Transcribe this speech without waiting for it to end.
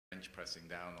wrench pressing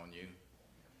down on you,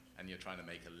 and you're trying to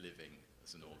make a living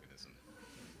as an organism.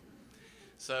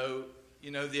 So, you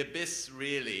know, the abyss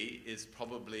really is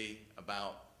probably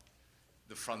about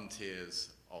the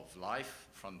frontiers of life,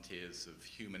 frontiers of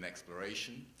human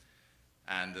exploration,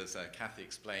 and as Kathy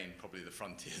explained, probably the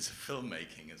frontiers of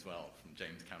filmmaking as well, from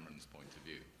James Cameron's point of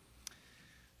view.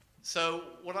 So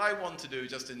what I want to do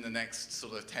just in the next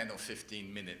sort of 10 or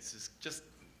 15 minutes is just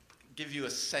give you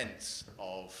a sense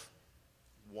of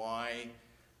why,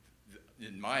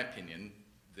 in my opinion,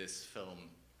 this film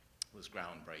was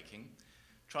groundbreaking.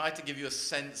 Try to give you a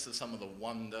sense of some of the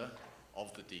wonder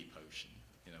of the deep ocean.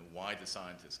 You know, why do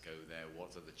scientists go there?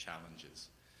 What are the challenges?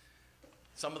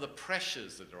 Some of the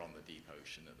pressures that are on the deep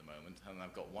ocean at the moment, and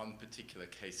I've got one particular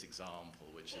case example,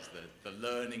 which is the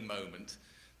learning moment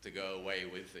to go away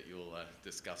with that you'll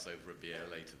discuss over a beer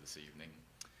later this evening.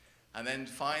 And then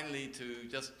finally to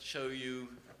just show you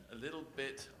a little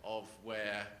bit of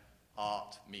where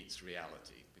art meets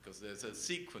reality, because there's a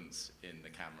sequence in the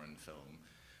Cameron film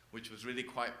which was really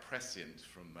quite prescient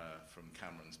from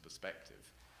Cameron's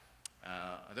perspective.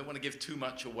 I don't want to give too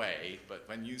much away, but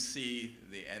when you see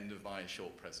the end of my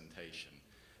short presentation,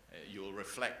 you'll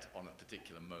reflect on a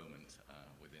particular moment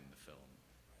within the film.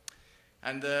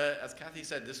 And as Kathy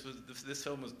said, this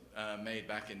film was made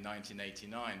back in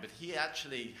 1989, but he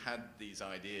actually had these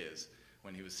ideas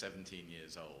when he was 17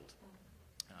 years old.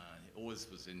 He always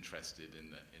was interested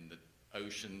in the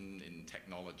ocean, in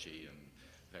technology, and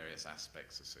various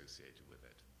aspects associated with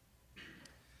it.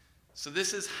 So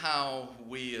this is how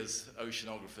we as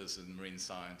oceanographers and marine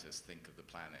scientists think of the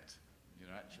planet. You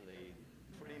know, actually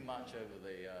pretty much over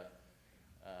the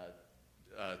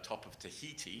top of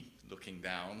Tahiti, looking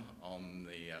down on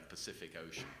the Pacific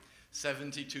Ocean.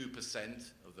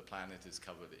 72% of the planet is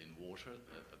covered in water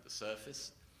at the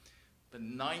surface, but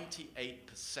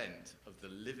 98% of the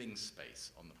living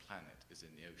space on the planet is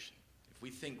in the ocean. If we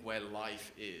think where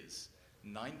life is,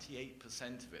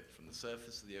 98% of it, from the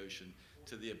surface of the ocean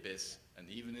to the abyss and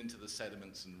even into the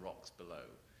sediments and rocks below,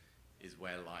 is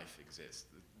where life exists.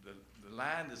 The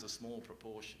land is a small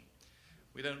proportion.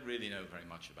 We don't really know very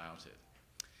much about it.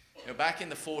 You know, back in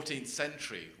the 14th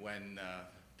century, when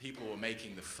people were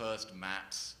making the first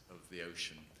maps of the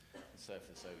ocean, the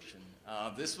surface ocean,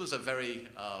 this was a very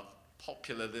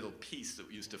popular little piece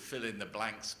that used to fill in the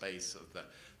blank space of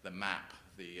the map.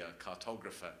 The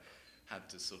cartographer had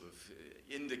to sort of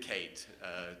indicate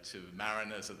to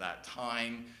mariners at that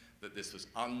time that this was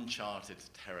uncharted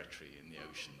territory in the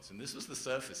oceans. And this was the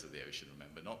surface of the ocean,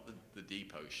 remember, not the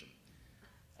deep ocean.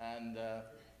 And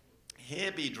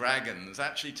Here Be Dragons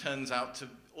actually turns out to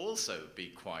also be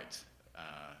quite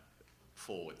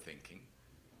forward-thinking.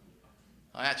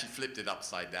 I actually flipped it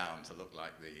upside down to look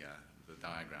like the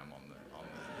diagram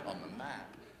on the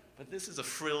map. But this is a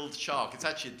frilled shark. It's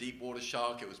actually a deep water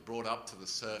shark. It was brought up to the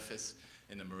surface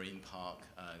in a marine park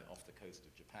off the coast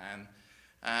of Japan.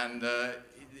 And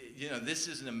you know, this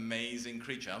is an amazing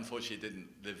creature. Unfortunately, it didn't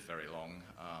live very long.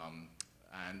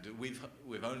 And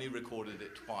we've only recorded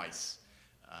it twice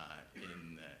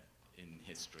in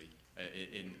history,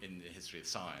 in the history of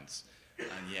science.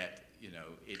 And yet, you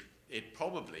know, it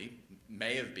probably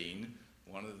may have been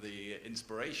one of the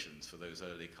inspirations for those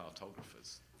early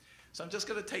cartographers. So I'm just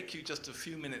going to take you just a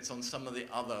few minutes on some of the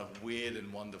other weird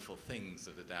and wonderful things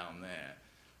that are down there.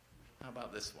 How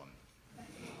about this one?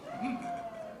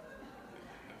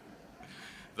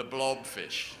 The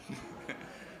blobfish.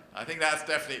 I think that's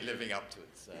definitely living up to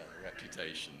its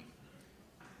reputation.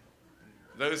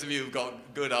 Those of you who've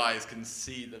got good eyes can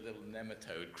see the little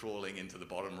nematode crawling into the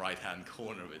bottom right-hand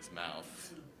corner of its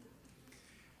mouth.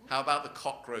 How about the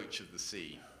cockroach of the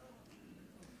sea?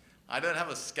 I don't have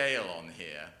a scale on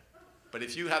here, but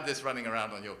if you had this running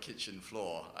around on your kitchen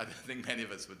floor, I don't think many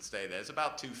of us would stay there. It's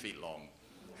about 2 feet long.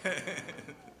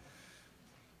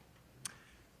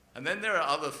 And then there are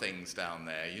other things down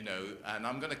there, you know, and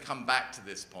I'm going to come back to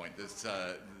this point, this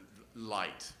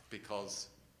light, because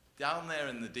down there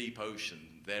in the deep ocean,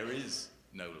 there is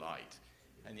no light.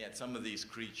 And yet some of these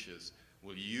creatures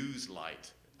will use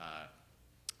light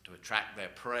to attract their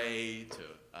prey,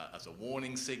 as a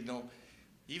warning signal,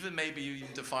 even maybe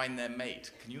even to find their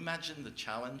mate. Can you imagine the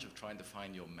challenge of trying to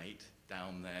find your mate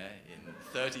down there in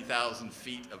 30,000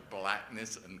 feet of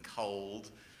blackness and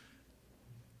cold?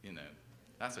 You know,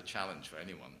 that's a challenge for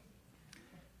anyone.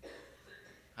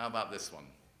 How about this one?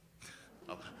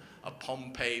 A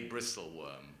Pompeii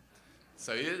bristleworm.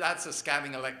 So that's a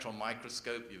scanning electron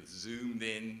microscope. You've zoomed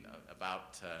in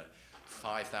about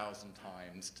 5,000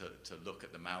 times to look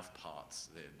at the mouth parts,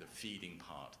 the feeding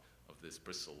part of this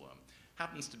bristleworm.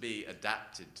 Happens to be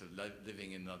adapted to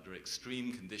living in under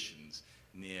extreme conditions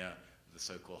near the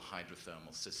so-called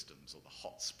hydrothermal systems, or the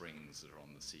hot springs that are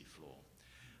on the seafloor.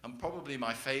 And probably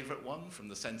my favorite one from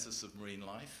the Census of Marine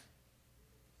Life,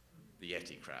 the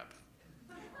Yeti crab.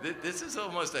 This is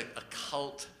almost a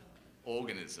cult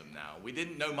organism now. We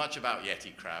didn't know much about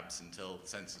Yeti crabs until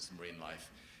Census of Marine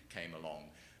Life came along.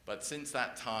 But since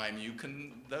that time, you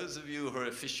can, those of you who are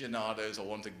aficionados or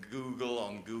want to Google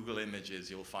on Google Images,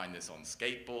 you'll find this on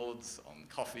skateboards, on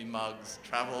coffee mugs,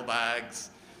 travel bags,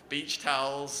 beach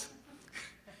towels.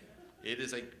 It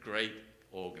is a great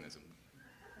organism.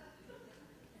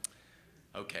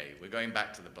 Okay, we're going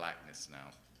back to the blackness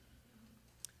now.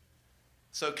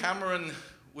 So Cameron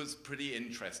was pretty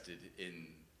interested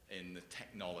in the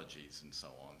technologies and so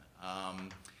on.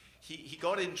 He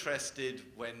got interested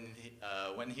when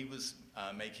he was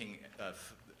making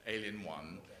Alien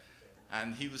 1,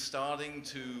 and he was starting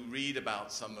to read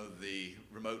about some of the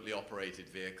remotely operated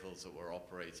vehicles that were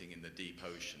operating in the deep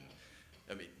ocean.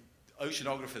 I mean,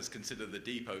 oceanographers consider the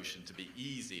deep ocean to be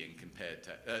easy and compared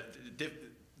to,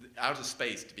 outer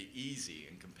space to be easy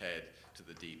and compared to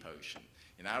the deep ocean.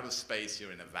 In outer space,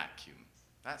 you're in a vacuum.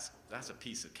 That's a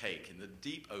piece of cake. In the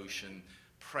deep ocean,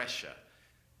 pressure,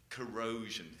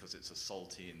 corrosion, because it's a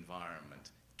salty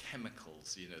environment,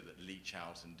 chemicals, you know, that leach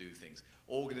out and do things,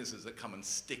 organisms that come and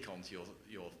stick onto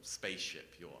your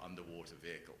spaceship, your underwater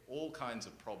vehicle, all kinds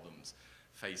of problems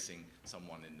facing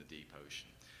someone in the deep ocean.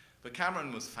 But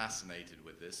Cameron was fascinated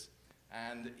with this,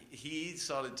 and he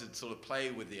started to sort of play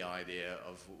with the idea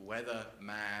of whether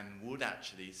man would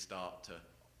actually start to,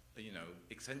 you know,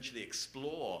 essentially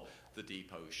explore the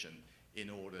deep ocean in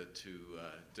order to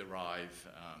derive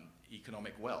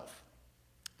economic wealth,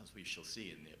 as we shall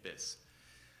see in the abyss.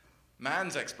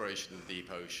 Man's exploration of the deep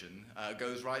ocean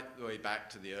goes right the way back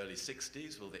to the early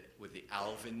 60s with the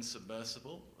Alvin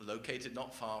submersible, located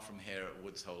not far from here at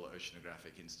Woods Hole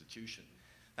Oceanographic Institution.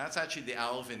 That's actually the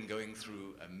Alvin going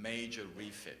through a major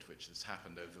refit, which has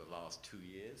happened over the last 2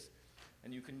 years.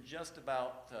 And you can just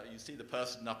about, you see the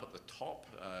person up at the top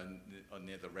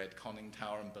near the red conning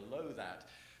tower, and below that,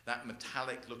 that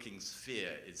metallic-looking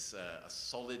sphere is a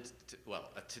solid, well,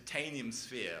 a titanium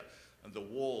sphere, and the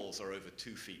walls are over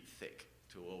 2 feet thick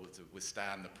to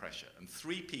withstand the pressure. And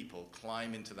 3 people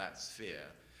climb into that sphere,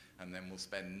 and then will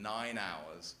spend 9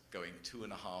 hours going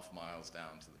 2.5 miles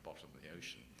down to the bottom of the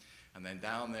ocean. And then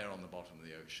down there on the bottom of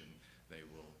the ocean, they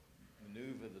will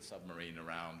maneuver the submarine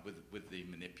around with the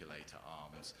manipulator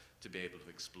arms to be able to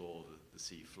explore the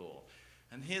sea floor.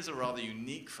 And here's a rather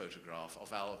unique photograph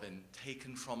of Alvin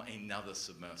taken from another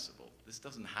submersible. This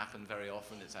doesn't happen very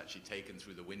often. It's actually taken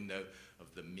through the window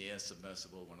of the Mir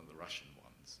submersible, one of the Russian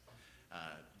ones,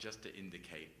 just to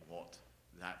indicate what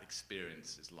that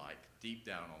experience is like deep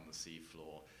down on the sea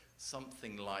floor,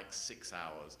 something like 6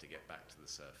 hours to get back to the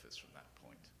surface from that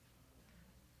point.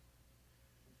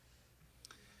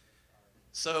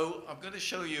 So I'm going to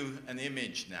show you an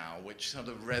image now which sort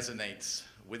of resonates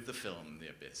with the film, The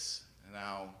Abyss.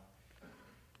 Now,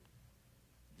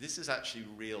 this is actually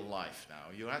real life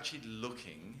now. You're actually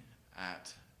looking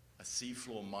at a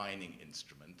seafloor mining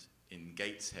instrument in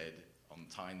Gateshead on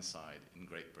Tyneside in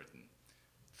Great Britain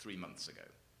 3 months ago.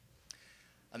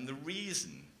 And the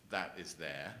reason that is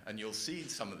there, and you'll see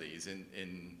some of these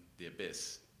in The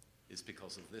Abyss, is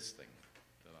because of this thing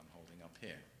that I'm holding up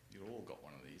here. You've all got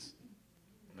one of these.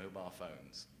 Mobile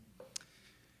phones.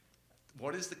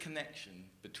 What is the connection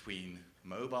between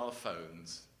mobile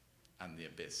phones and the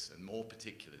abyss, and more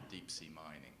particular, deep sea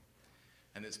mining?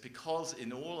 And it's because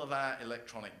in all of our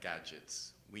electronic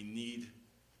gadgets, we need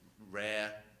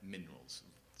rare minerals,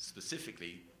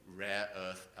 specifically rare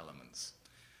earth elements.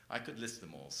 I could list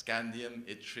them all: scandium,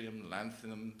 yttrium,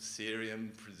 lanthanum,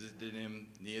 cerium, praseodymium,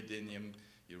 neodymium,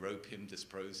 europium,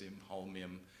 dysprosium,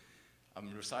 holmium. I'm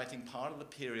reciting part of the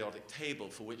periodic table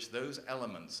for which those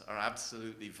elements are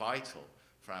absolutely vital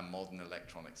for our modern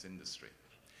electronics industry.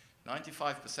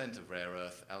 95% of rare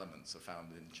earth elements are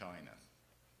found in China.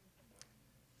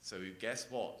 So guess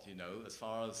what? You know, as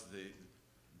far as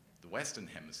the Western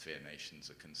Hemisphere nations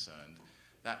are concerned,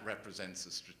 that represents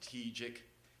a strategic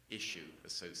issue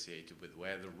associated with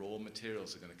where the raw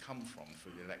materials are going to come from for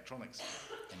the electronics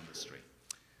industry.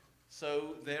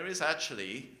 So there is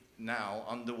actually now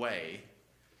underway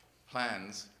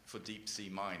plans for deep sea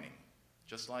mining.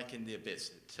 Just like in the abyss,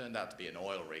 it turned out to be an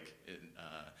oil rig in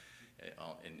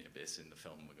the abyss in the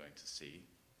film we're going to see.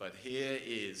 But here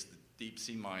is the deep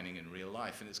sea mining in real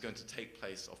life, and it's going to take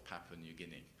place off Papua New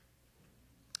Guinea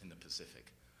in the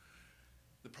Pacific.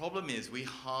 The problem is we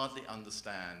hardly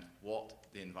understand what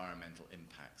the environmental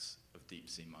impacts of deep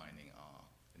sea mining are,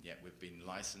 and yet we've been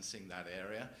licensing that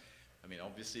area. I mean,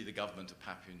 obviously the government of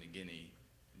Papua New Guinea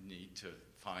need to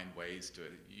find ways to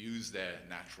use their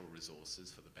natural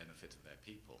resources for the benefit of their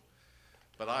people.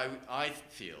 But I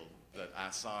feel that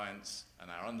our science and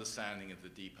our understanding of the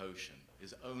deep ocean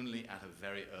is only at a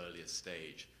very early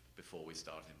stage before we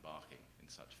start embarking in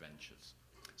such ventures.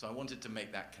 So I wanted to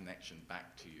make that connection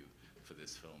back to you for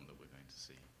this film that we're going to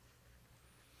see.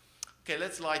 Okay,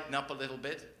 let's lighten up a little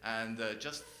bit and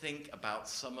just think about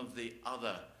some of the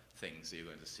other things that you're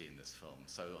going to see in this film.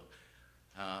 So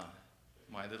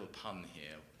my little pun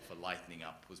here for lightening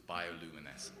up was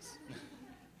bioluminescence.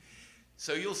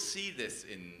 So you'll see this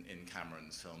in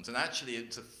Cameron's films, and actually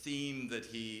it's a theme that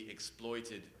he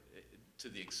exploited to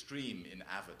the extreme in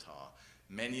Avatar.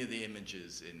 Many of the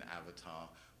images in Avatar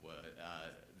were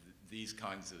these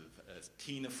kinds of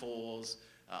ctenophores,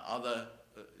 other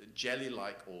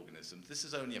jelly-like organisms. This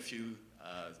is only a few,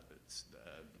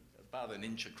 about an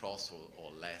inch across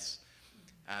or less,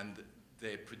 and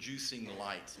they're producing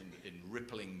light in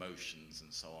rippling motions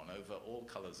and so on over all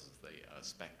colors of the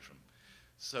spectrum.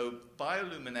 So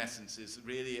bioluminescence is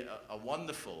really a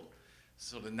wonderful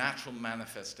sort of natural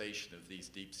manifestation of these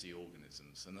deep-sea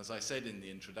organisms. And as I said in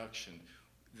the introduction,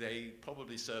 they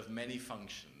probably serve many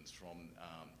functions, from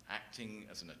acting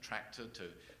as an attractor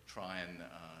to try and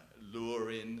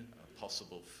lure in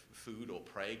possible food or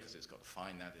prey, because it's got to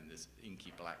find that in this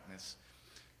inky blackness,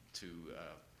 to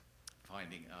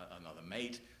finding another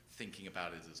mate, thinking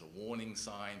about it as a warning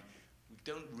sign. We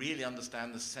don't really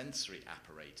understand the sensory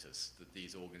apparatus that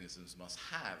these organisms must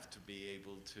have to be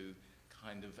able to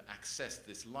kind of access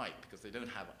this light, because they don't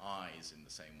have eyes in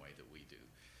the same way that we do.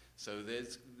 So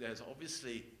there's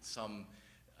obviously some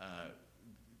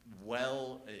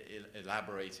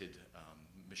well-elaborated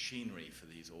machinery for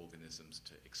these organisms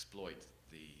to exploit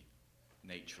the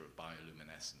nature of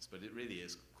bioluminescence, but it really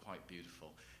is quite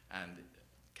beautiful, and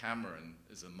Cameron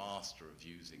is a master of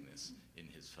using this in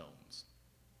his films.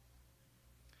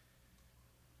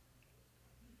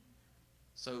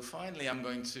 So finally, I'm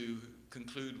going to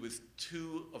conclude with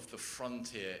two of the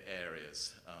frontier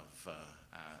areas of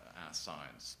our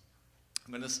science.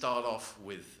 I'm going to start off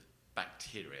with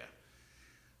bacteria.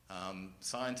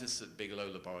 Scientists at Bigelow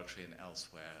Laboratory and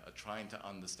elsewhere are trying to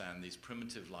understand these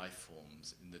primitive life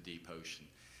forms in the deep ocean.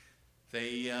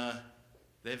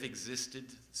 They've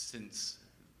existed since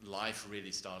life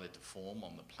really started to form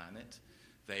on the planet.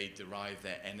 They derive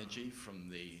their energy from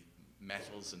the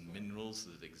metals and minerals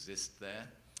that exist there.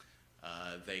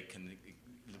 They can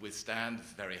withstand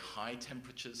very high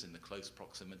temperatures in the close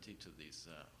proximity to these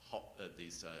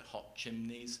hot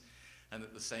chimneys, and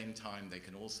at the same time they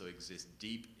can also exist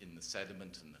deep in the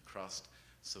sediment and the crust,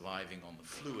 surviving on the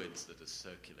fluids that are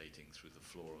circulating through the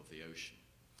floor of the ocean.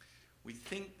 We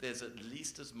think there's at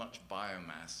least as much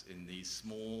biomass in these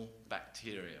small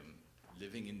bacterium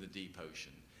living in the deep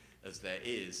ocean as there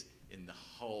is in the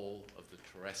whole of the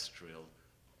terrestrial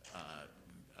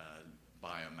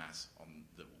biomass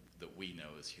that we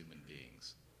know as human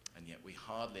beings. And yet we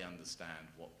hardly understand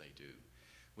what they do.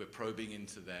 We're probing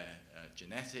into their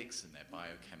genetics and their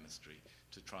biochemistry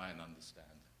to try and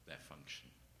understand their function.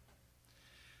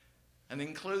 And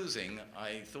in closing,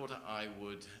 I thought I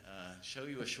would show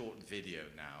you a short video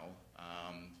now.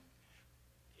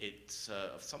 It's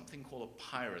of something called a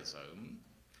pyrosome.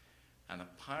 And a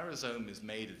pyrosome is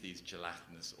made of these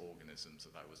gelatinous organisms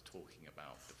that I was talking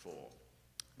about before.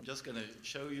 I'm just going to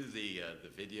show you the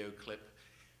video clip,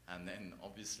 and then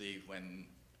obviously when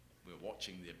we're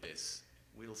watching The Abyss,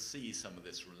 we'll see some of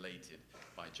this related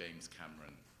by James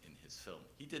Cameron in his film.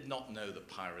 He did not know that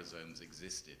pyrosomes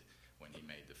existed when he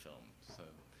made the film, so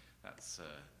that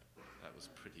was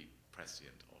pretty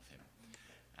prescient of him.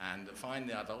 And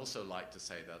finally, I'd also like to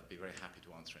say that I'd be very happy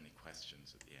to answer any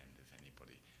questions at the end if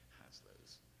anybody has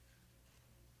those.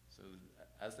 So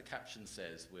as the caption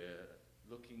says, we're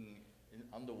looking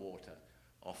underwater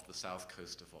off the south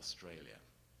coast of Australia.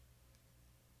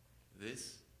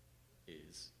 This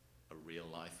is a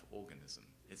real-life organism.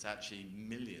 It's actually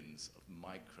millions of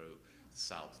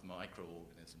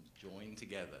microorganisms joined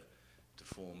together to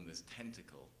form this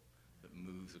tentacle that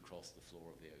moves across the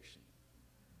floor of the ocean.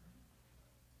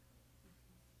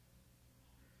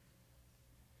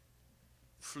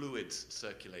 Fluids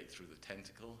circulate through the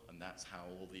tentacle, and that's how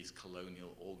all these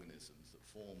colonial organisms that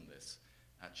form this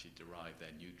actually derive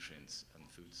their nutrients and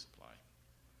food supply.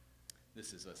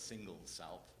 This is a single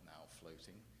salp now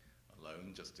floating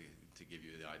alone, just to give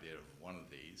you the idea of one of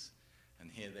these.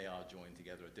 And here they are joined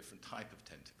together, a different type of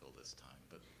tentacle this time,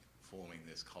 but forming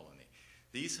this colony.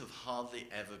 These have hardly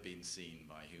ever been seen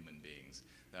by human beings.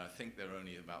 Now, I think there are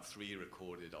only about 3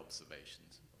 recorded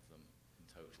observations of them in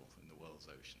total in the world's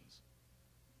oceans.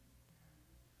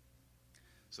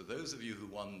 So those of you who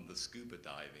won the scuba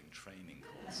diving training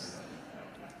course,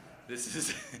 this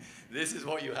is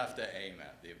what you have to aim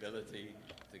at, the ability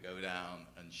to go down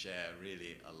and share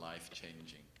really a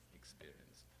life-changing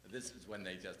experience. This is when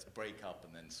they just break up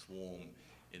and then swarm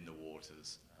in the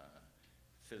waters,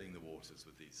 filling the waters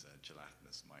with these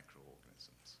gelatinous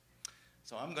microorganisms.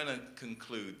 So I'm going to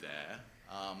conclude there.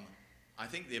 I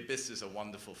think The Abyss is a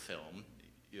wonderful film.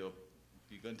 You're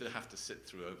going to have to sit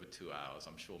through over 2 hours.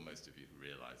 I'm sure most of you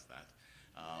realize that.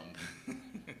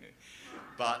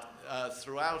 But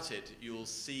throughout it, you'll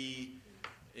see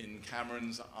in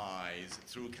Cameron's eyes,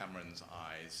 through Cameron's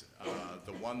eyes,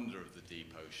 the wonder of the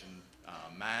deep ocean,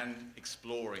 man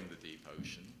exploring the deep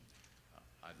ocean.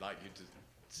 I'd like you to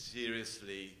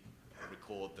seriously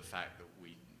record the fact that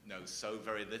we know so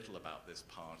very little about this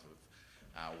part of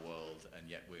our world, and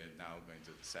yet we're now going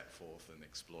to set forth and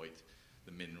exploit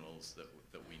the minerals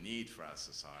that we need for our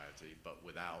society, but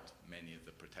without many of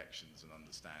the protections and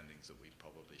understandings that we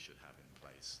probably should have in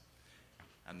place.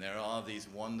 And there are these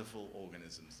wonderful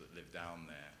organisms that live down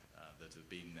there, that have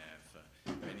been there for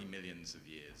many millions of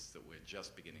years, that we're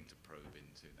just beginning to probe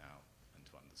into now and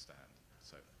to understand.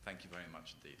 So thank you very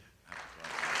much indeed. Have a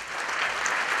great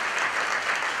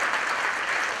day.